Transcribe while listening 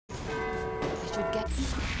would get...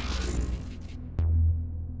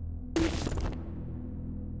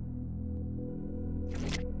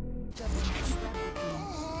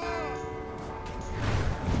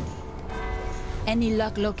 Any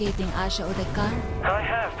luck locating Asha or the car? I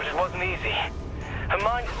have, but it wasn't easy. Her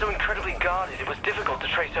mind is so incredibly guarded, it was difficult to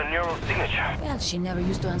trace her neural signature. Well, she never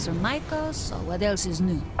used to answer my calls, so what else is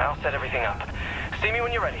new? I'll set everything up. See me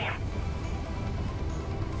when you're ready.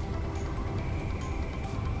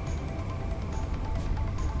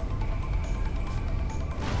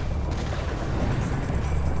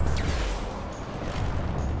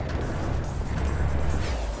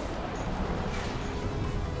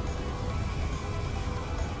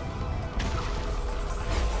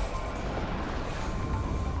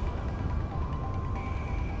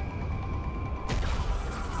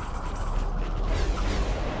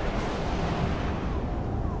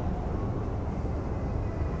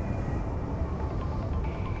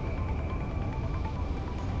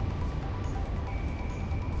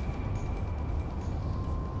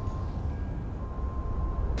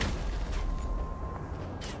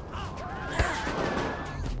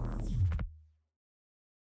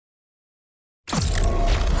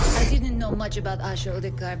 Much about Asha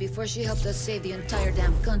Odekar before she helped us save the entire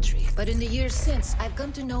damn country. But in the years since, I've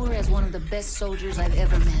come to know her as one of the best soldiers I've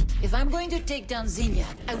ever met. If I'm going to take down Xenia,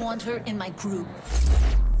 I want her in my crew.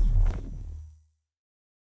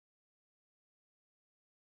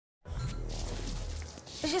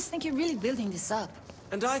 I just think you're really building this up.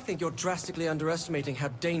 And I think you're drastically underestimating how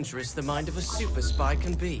dangerous the mind of a super spy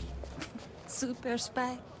can be. Super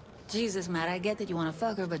spy? Jesus, Matt, I get that you want to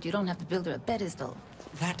fuck her, but you don't have to build her a pedestal.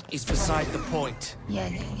 That is beside the point. Yeah.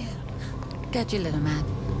 Got you, little man.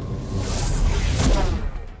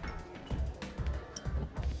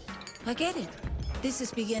 I get it. This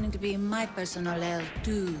is beginning to be my personal hell,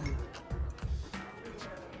 too.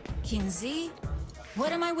 Kinsey?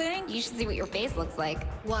 What am I wearing? You should see what your face looks like.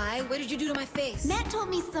 Why? What did you do to my face? Matt told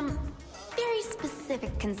me some very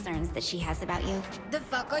specific concerns that she has about you. The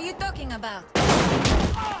fuck are you talking about?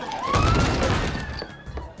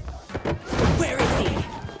 Where is he?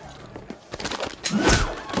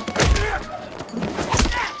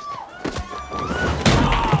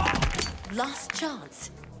 Last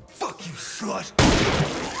chance. Fuck you, slut!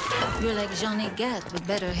 You're like Johnny Gat with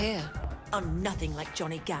better hair. I'm nothing like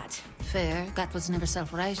Johnny Gat. Fair. Gat was never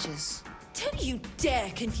self-righteous. Don't you dare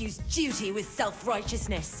confuse duty with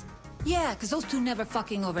self-righteousness. Yeah, because those two never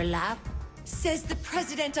fucking overlap. Says the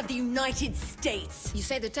President of the United States. You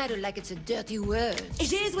say the title like it's a dirty word.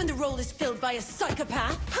 It is when the role is filled by a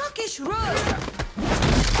psychopath. Hawkish road!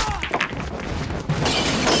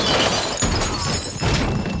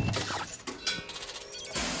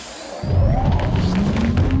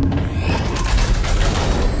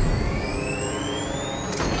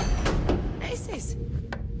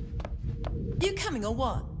 You coming or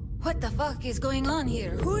what? What the fuck is going on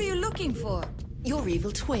here? Who are you looking for? Your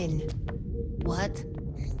evil twin. What?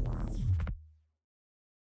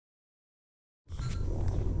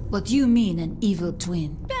 What do you mean, an evil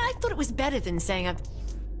twin? Yeah, I thought it was better than saying I'm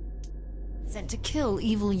sent to kill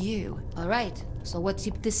evil you. Alright, so what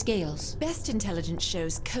tipped the scales? Best intelligence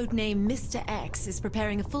shows codename Mr. X is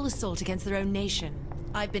preparing a full assault against their own nation.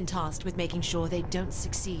 I've been tasked with making sure they don't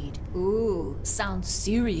succeed. Ooh, sounds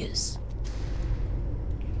serious.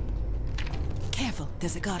 Careful,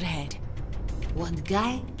 there's a guard ahead. One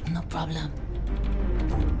guy? No problem.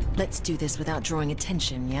 Let's do this without drawing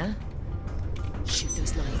attention, yeah? Shoot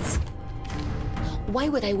those lights. Why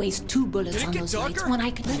would I waste 2 bullets on those lights when I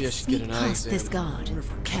could sneak past this guard?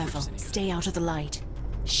 Careful, stay out of the light.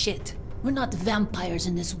 Shit, we're not vampires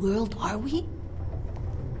in this world, are we?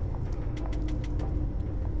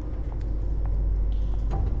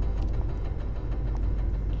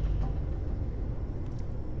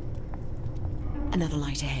 Another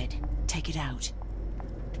light ahead. Take it out.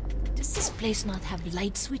 Does this place not have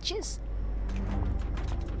light switches?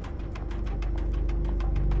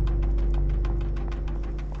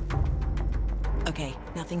 Okay,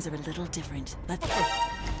 now things are a little different. Let's...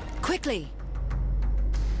 Quickly!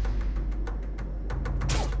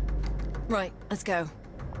 Right, let's go.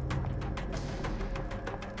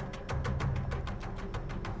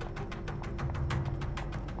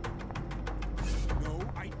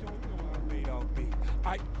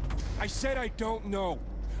 I said I don't know.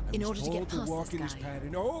 In order to get past walk this in this guy,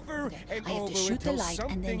 pattern over and I have over to shoot the until light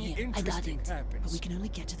and then something here. I got interesting it. happens. but we can only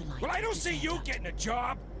get to the light. Well, I don't with see his you hand up. getting a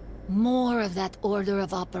job. More of that order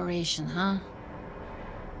of operation, huh?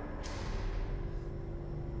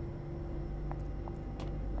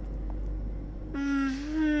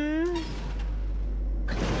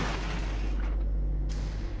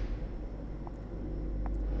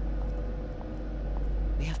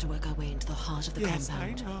 to work our way into the heart of the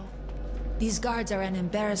compound. I know. These guards are an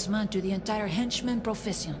embarrassment to the entire henchman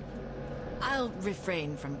profession. I'll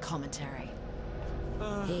refrain from commentary.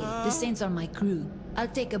 Hey, the Saints are my crew. I'll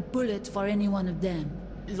take a bullet for any one of them.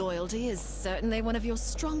 Loyalty is certainly one of your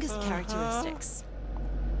strongest characteristics.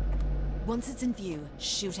 Once it's in view,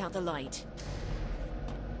 shoot out the light.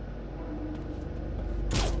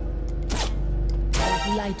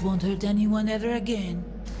 That light won't hurt anyone ever again.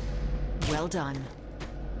 Well done.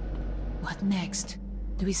 What next?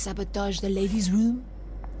 Do we sabotage the ladies' room?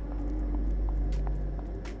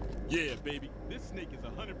 Yeah, baby. This snake is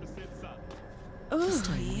 100% solid. This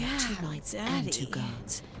time we have 2 knights and 2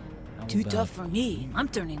 guards. Too tough for me. I'm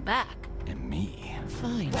turning back. And me.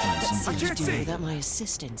 Fine. Let's see what you do without my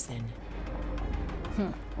assistance then.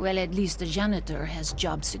 Well, at least the janitor has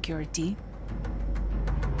job security.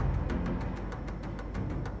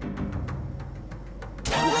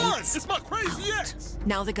 Run! It's my crazy ex!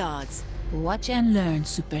 Now the guards. Watch and learn,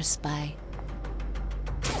 super spy.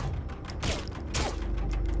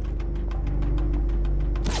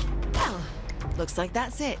 Well, looks like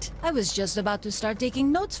that's it. I was just about to start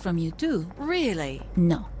taking notes from you, too. Really?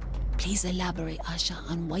 No. Please elaborate, Asha,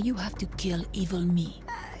 on why you have to kill evil me.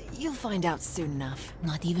 You'll find out soon enough.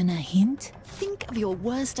 Not even a hint? Think of your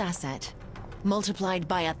worst asset, multiplied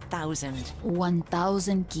by 1,000.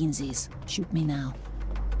 1,000 Kinzis. Shoot me now.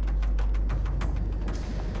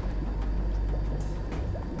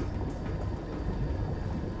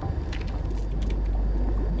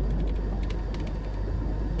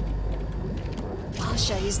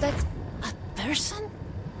 Asha, is that a person?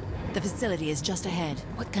 The facility is just ahead.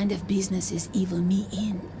 What kind of business is evil me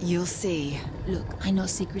in? You'll see. Look, I know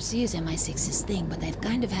secrecy is MI6's thing, but I've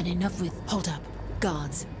kind of had enough with... Hold up.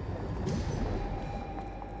 Guards.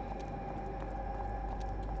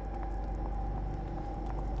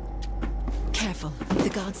 Careful. If the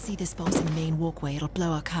guards see this box in the main walkway, it'll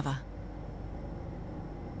blow our cover.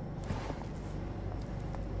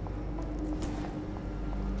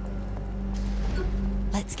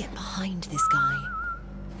 Let's get behind this guy.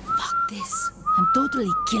 Fuck this. I'm totally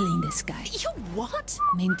killing this guy. You what?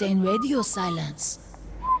 Maintain radio silence.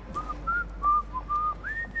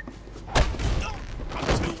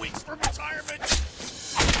 I'm 2 weeks from retirement!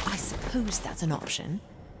 I suppose that's an option.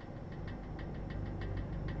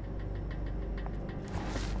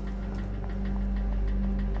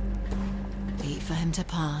 Wait for him to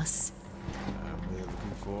pass. I'm really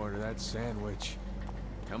looking forward to that sandwich.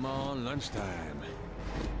 Come on, lunchtime.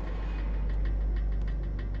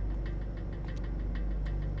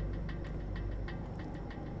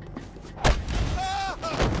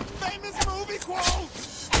 Famous movie quote!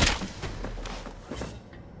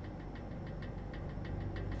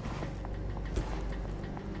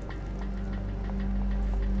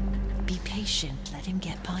 Be patient. Let him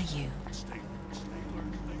get by you. Stay alert.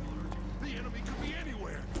 The enemy could be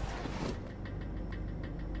anywhere.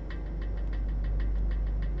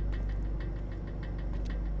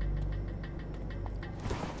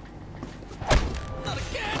 Not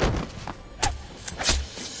again!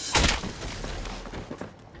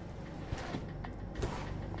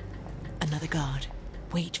 Another guard.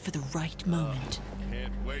 Wait for the right moment.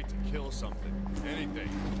 Can't wait to kill something. Anything.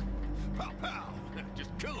 Pow pow!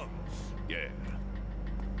 Just kill him. Yeah.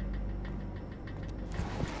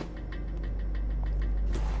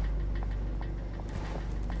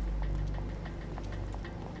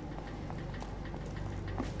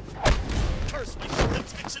 Curse my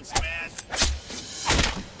attention span!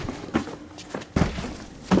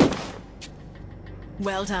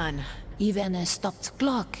 Well done. Even a stopped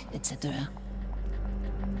clock, etc.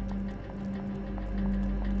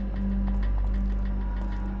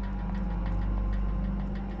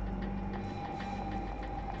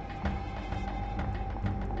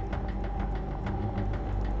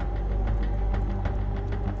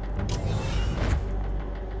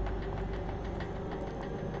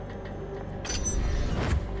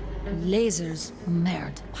 Lasers,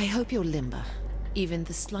 merde. I hope you're limber. Even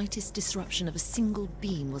the slightest disruption of a single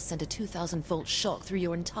beam will send a 2,000-volt shock through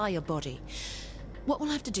your entire body. What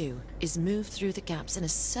we'll have to do is move through the gaps in a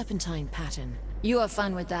serpentine pattern. You are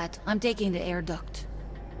fine with that. I'm taking the air duct.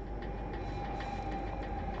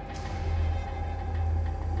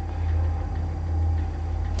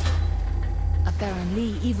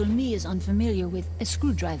 Apparently, evil me is unfamiliar with a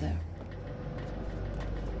screwdriver.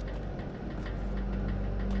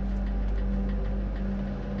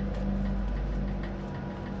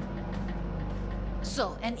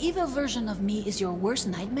 So, an evil version of me is your worst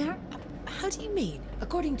nightmare? How do you mean?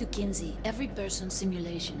 According to Kinsey, every person's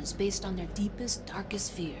simulation is based on their deepest,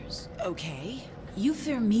 darkest fears. Okay. You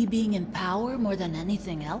fear me being in power more than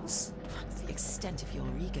anything else? The extent of your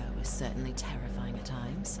ego is certainly terrifying at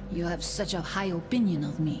times. You have such a high opinion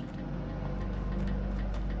of me.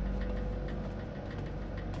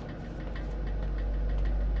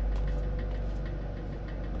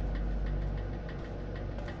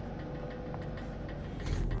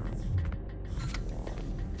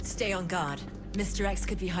 Stay on guard. Mr. X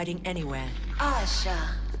could be hiding anywhere. Asha,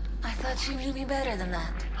 I thought you knew me better than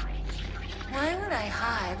that. Why would I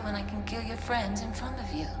hide when I can kill your friends in front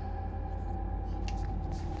of you?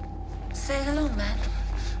 Say hello, Matt.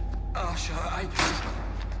 Asha,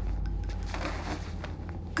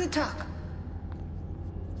 Good talk.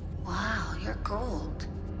 Wow, you're cold.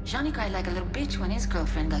 Johnny cried like a little bitch when his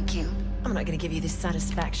girlfriend got killed. I'm not gonna give you this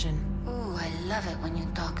satisfaction. Ooh, I love it when you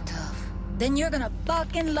talk tough. Then you're gonna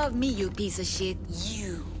fucking love me, you piece of shit.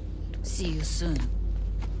 You. See you soon.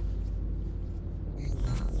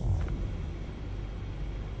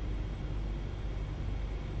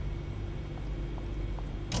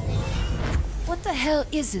 What the hell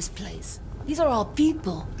is this place? These are all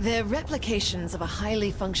people. They're replications of a highly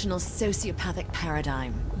functional sociopathic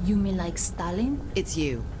paradigm. You mean like Stalin? It's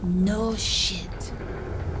you. No shit.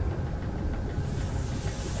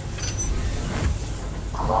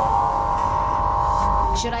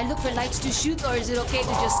 Should I look for lights to shoot, or is it okay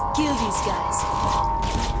to just kill these guys?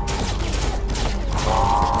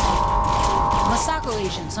 Masako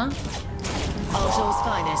Asians, huh? Alto's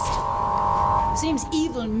finest. Seems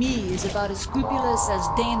evil me is about as scrupulous as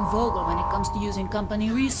Dane Vogel when it comes to using company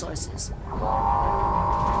resources.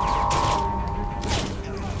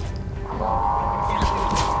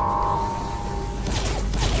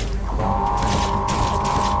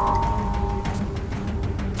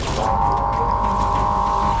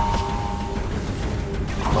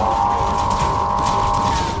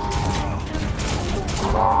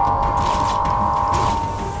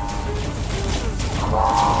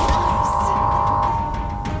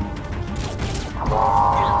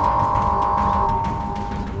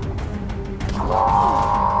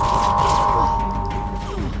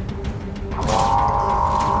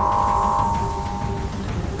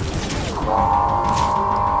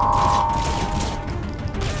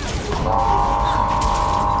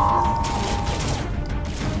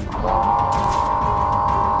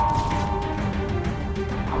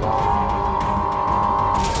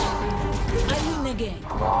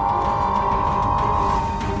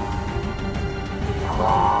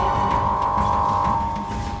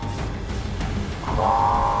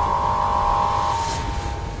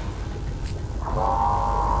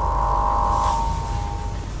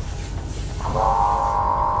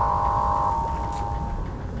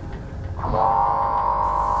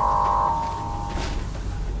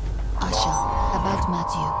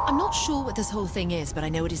 This whole thing is, but I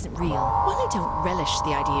know it isn't real. While I don't relish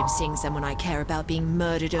the idea of seeing someone I care about being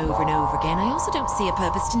murdered over and over again, I also don't see a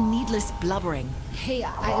purpose to needless blubbering. Hey,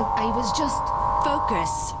 I was just...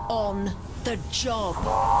 Focus on the job.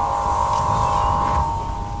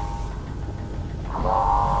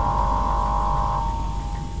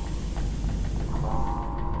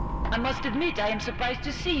 I must admit, I am surprised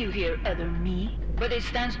to see you here, other me. But it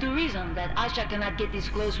stands to reason that Asha cannot get this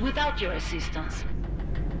close without your assistance.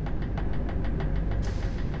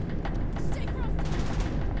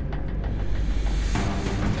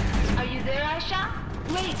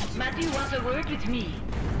 Wait, Matthew wants a word with me.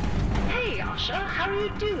 Hey, Asha, how are you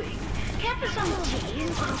doing? Care for some tea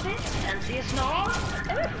and something? Fancy a snore?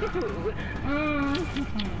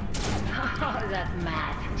 Oh, that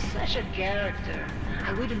Matt. Such a character.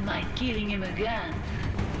 I wouldn't mind killing him again.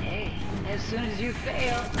 Hey, as soon as you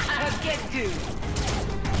fail, I'll get to.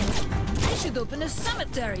 I should open a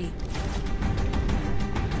cemetery.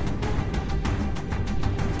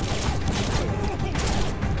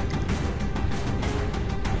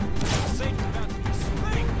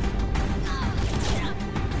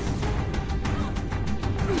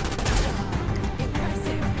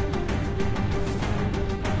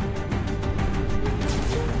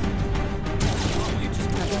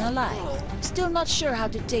 Still not sure how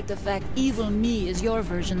to take the fact evil me is your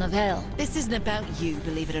version of hell. This isn't about you,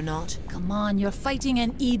 believe it or not. Come on, you're fighting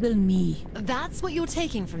an evil me. That's what you're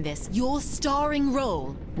taking from this, your starring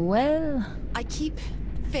role. Well... I keep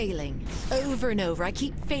failing, over and over. I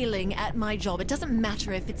keep failing at my job. It doesn't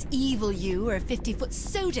matter if it's evil you or a 50-foot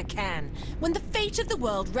soda can. When the fate of the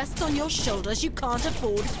world rests on your shoulders, you can't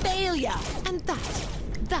afford failure. And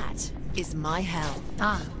that is my hell.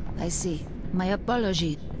 Ah, I see. My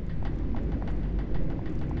apology.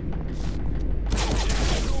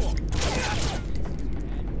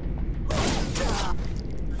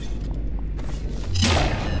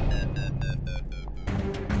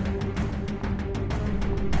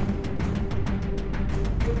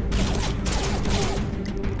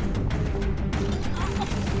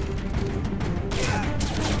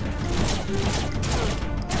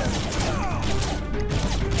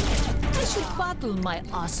 belittle my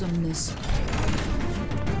awesomeness.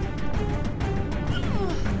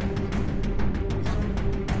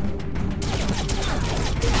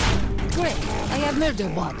 Great, I have murder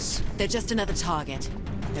bots. They're just another target.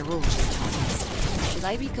 They're all just targets. Should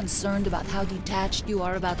I be concerned about how detached you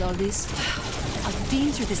are about all this? I've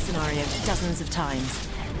been through this scenario dozens of times.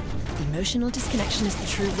 Emotional disconnection is the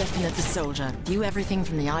true weapon of the soldier. View everything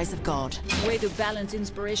from the eyes of God. Way to balance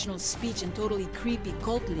inspirational speech and totally creepy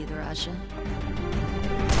cult leader, Asha.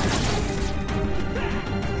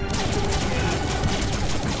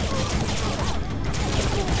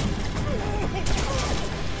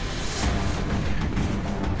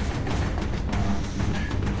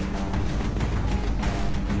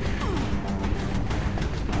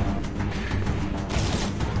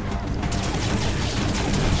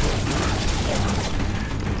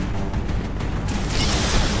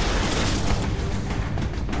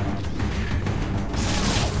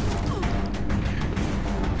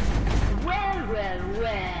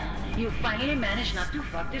 You finally managed not to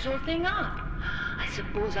fuck this whole thing up. I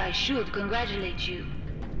suppose I should congratulate you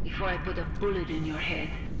before I put a bullet in your head.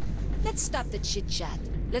 Let's stop the chit-chat.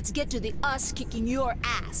 Let's get to the us kicking your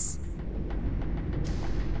ass.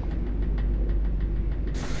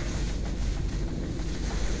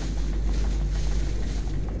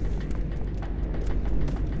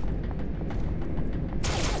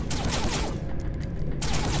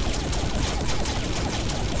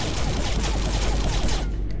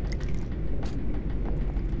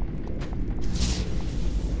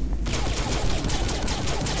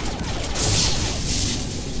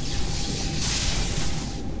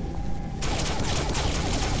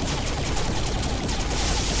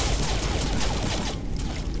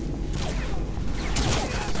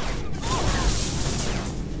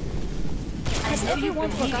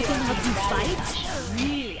 Everyone forgotten how to fight?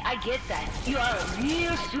 Really, I get that. You are a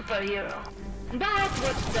real superhero. But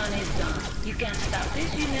what's done is done. You can't stop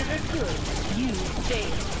this, you never could. You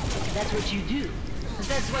failed. That's what you do.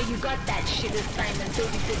 That's why you got that shit assignment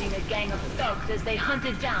babysitting a gang of thugs as they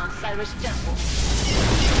hunted down Cyrus Temple.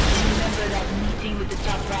 Remember that meeting with the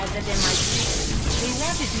top brass at MIT? They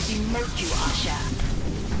wanted to demote you, Asha.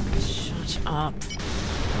 Shut up.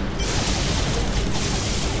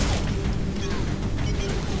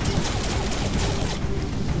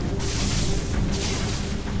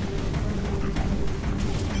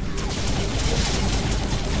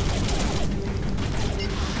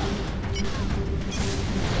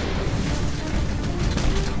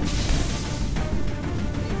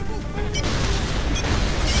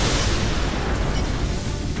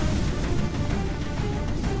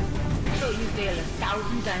 Fail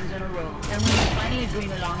 1,000 times in a row. And when you finally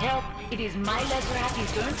bring along help, it is my lesser half you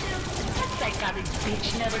turn to? That psychotic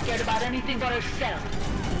bitch never cared about anything but herself.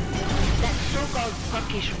 That so-called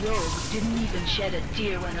puckish rogue didn't even shed a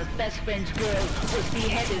tear when her best friend's girl was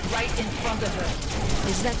beheaded right in front of her.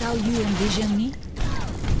 Is that how you envision me?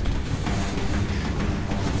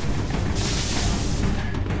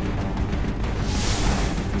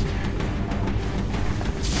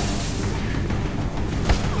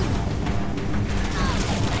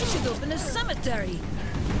 Open a cemetery.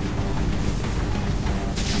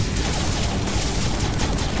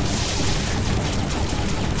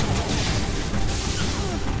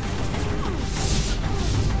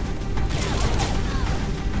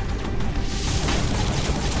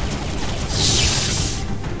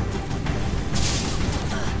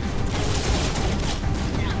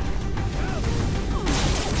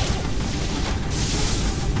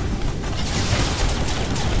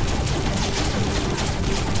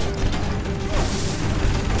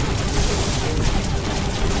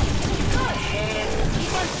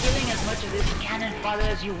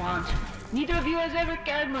 As you want. Neither of you has ever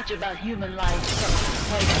cared much about human life, so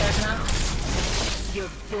like that now? You're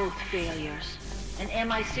both failures. An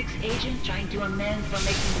MI6 agent trying to amend for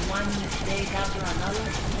making one mistake after another,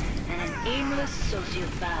 and an aimless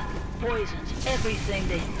sociopath who poisons everything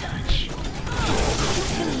they touch. You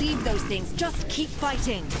can leave those things. Just keep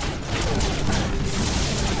fighting.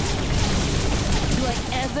 Do I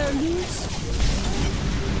ever lose?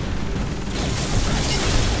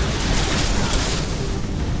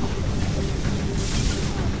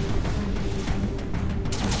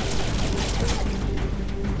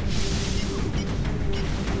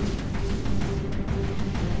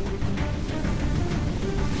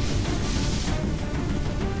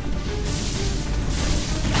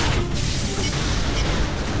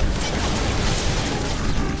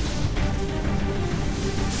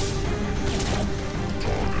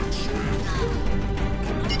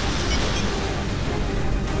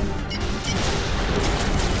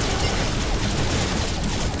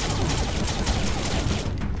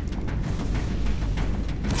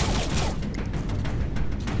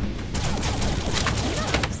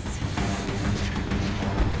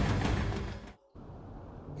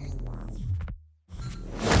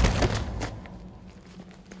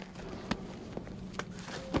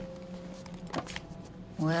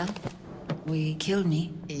 Well, we killed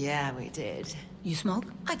me. Yeah, we did. You smoke?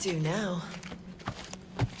 I do now.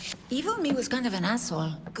 Evil me was kind of an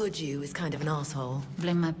asshole. Good you is kind of an asshole.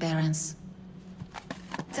 Blame my parents.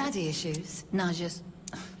 Daddy issues? No, just...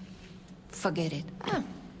 forget it. Oh,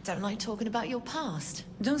 don't like talking about your past.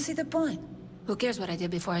 Don't see the point. Who cares what I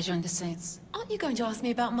did before I joined the Saints? Aren't you going to ask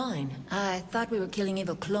me about mine? I thought we were killing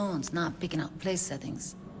evil clones, not picking out place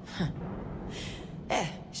settings. You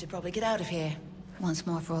should probably get out of here. Once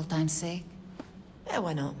more for old time's sake. Yeah,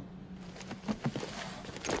 why not?